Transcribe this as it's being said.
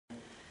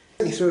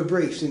You through a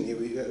brief, didn't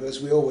you?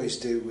 As we always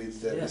do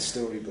with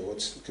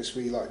storyboards, because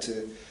we like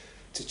to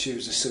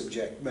choose a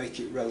subject, make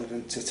it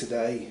relevant to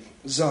today.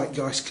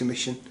 Zeitgeist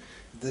Commission,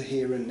 the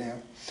here and now.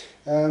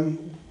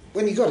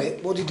 When you got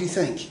it, what did you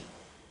think?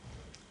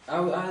 It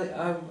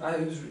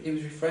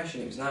was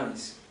refreshing. It was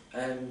nice.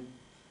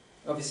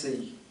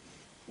 Obviously,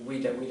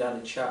 we'd had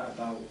a chat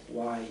about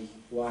why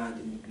I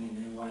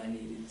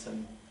needed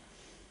some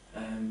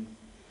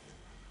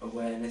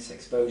awareness,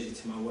 exposure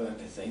to my work,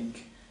 I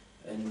think,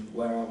 and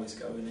where I was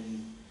going,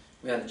 and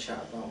we had a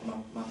chat about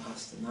my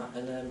past and that,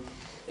 and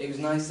it was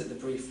nice that the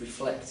brief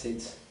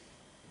reflected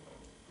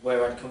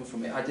where I'd come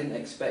from. I didn't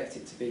expect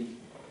it to be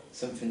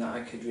something that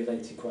I could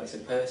relate to quite so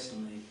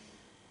personally,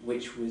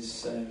 which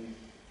was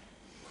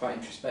quite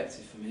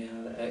introspective for me.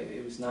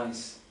 It was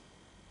nice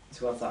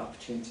to have that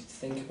opportunity to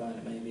think about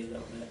it maybe a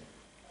little bit.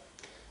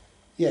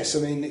 Yes, I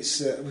mean, we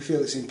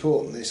feel it's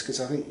important, this, because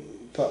I think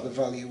part of the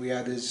value we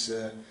add as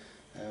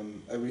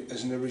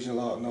an original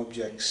art and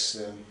objects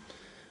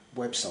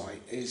website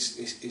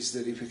is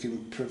that if we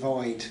can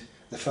provide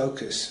the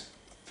focus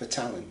for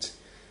talent,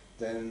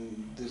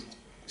 then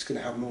it's going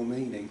to have more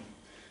meaning.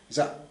 Is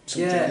that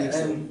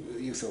something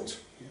you thought?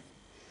 Yeah.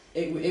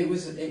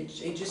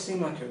 It just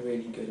seemed like a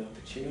really good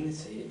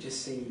opportunity. It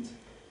just seemed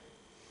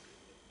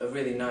a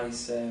really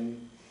nice,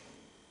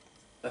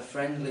 a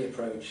friendly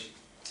approach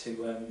to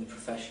the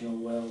professional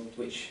world,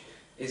 which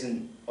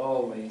isn't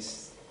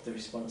always the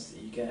response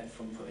that you get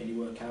from putting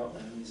your work out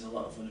there. There's a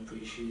lot of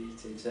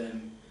unappreciated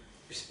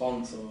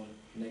response, or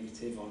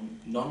negative, or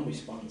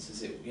non-response,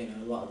 as it,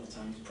 a lot of the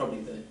times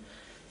probably the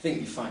thing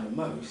you find the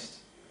most.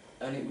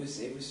 And it was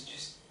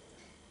just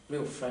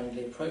real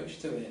friendly approach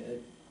to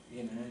it.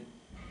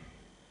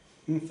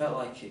 It felt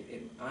like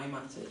I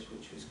mattered,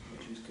 which was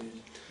good.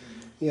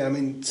 Yeah, I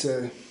mean,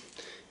 in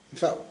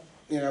fact,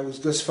 I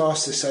was as far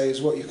as to say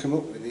as what you come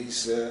up with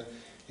is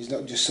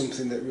not just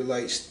something that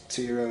relates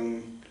to your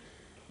own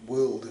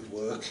world of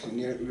work and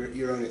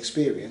your own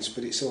experience,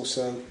 but it's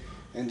also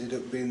ended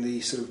up being the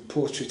sort of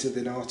portrait of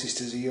an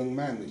artist as a young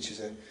man, which is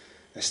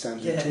a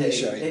standard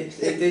cliche.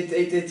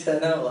 It did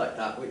turn out like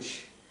that,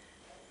 which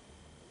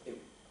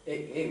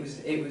it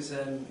was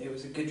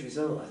a good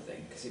result, I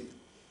think,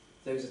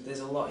 because there's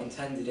a lot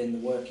intended in the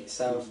work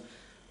itself,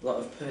 a lot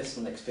of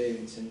personal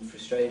experience and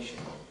frustration,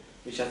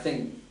 which I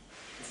think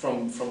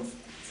from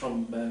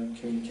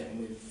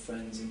communicating with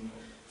friends and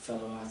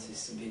fellow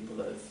artists and people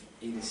that have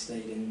either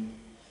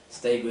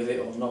stayed with it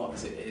or not,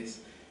 as it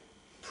is,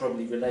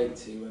 probably relate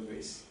to, whether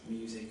it's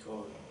music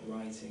or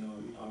writing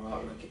or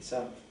artwork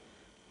itself.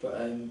 But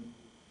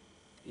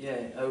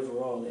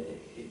overall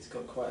it's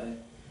got quite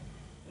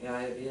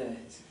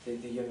it's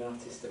the young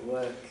artist at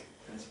work,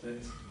 I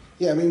suppose.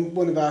 Yeah, I mean,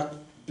 one of our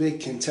big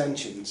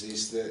contentions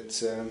is that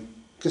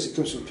because it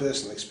comes from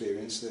personal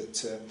experience,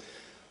 that a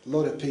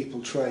lot of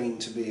people train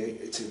to be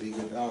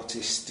good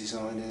artists,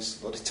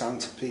 designers, a lot of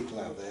talented people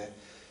out there,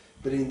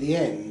 but in the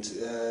end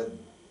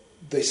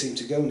they seem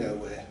to go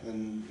nowhere,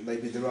 and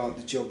maybe there aren't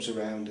the jobs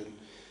around, and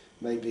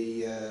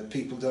maybe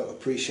people don't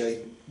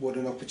appreciate what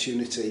an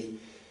opportunity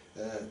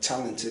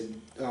talented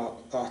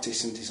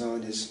artists and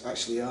designers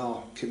actually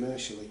are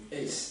commercially.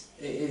 It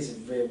is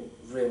a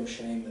real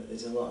shame that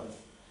there's a lot of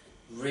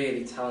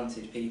really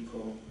talented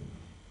people,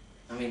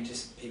 I mean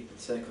just people,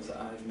 circles that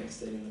I've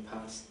mixed in the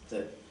past,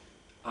 that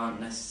aren't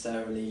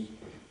necessarily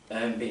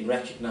being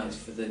recognised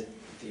for the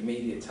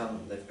immediate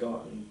talent they've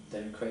got and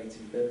their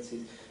creative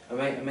abilities. I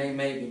mean,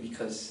 maybe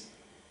because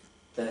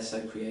they're so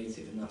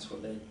creative and that's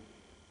what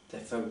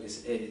their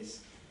focus is.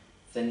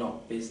 They're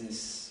not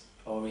business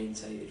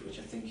orientated, which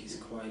I think is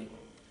quite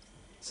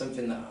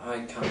something that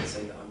I can't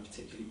say that I'm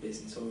particularly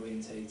business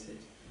orientated,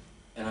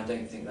 and I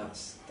don't think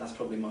that's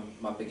probably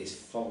my biggest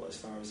fault as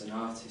far as an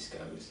artist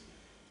goes,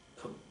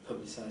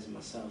 publicising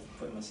myself,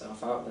 putting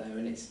myself out there.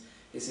 And it's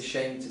a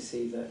shame to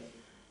see that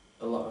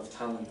a lot of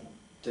talent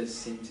does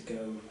seem to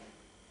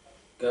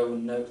go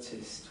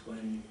unnoticed,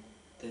 when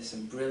there's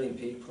some brilliant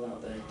people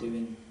out there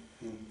doing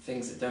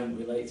things that don't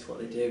relate to what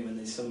they do, and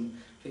there's some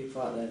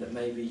people out there that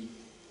maybe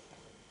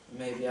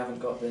haven't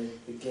got the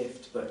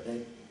gift, but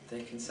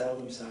they can sell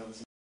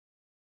themselves.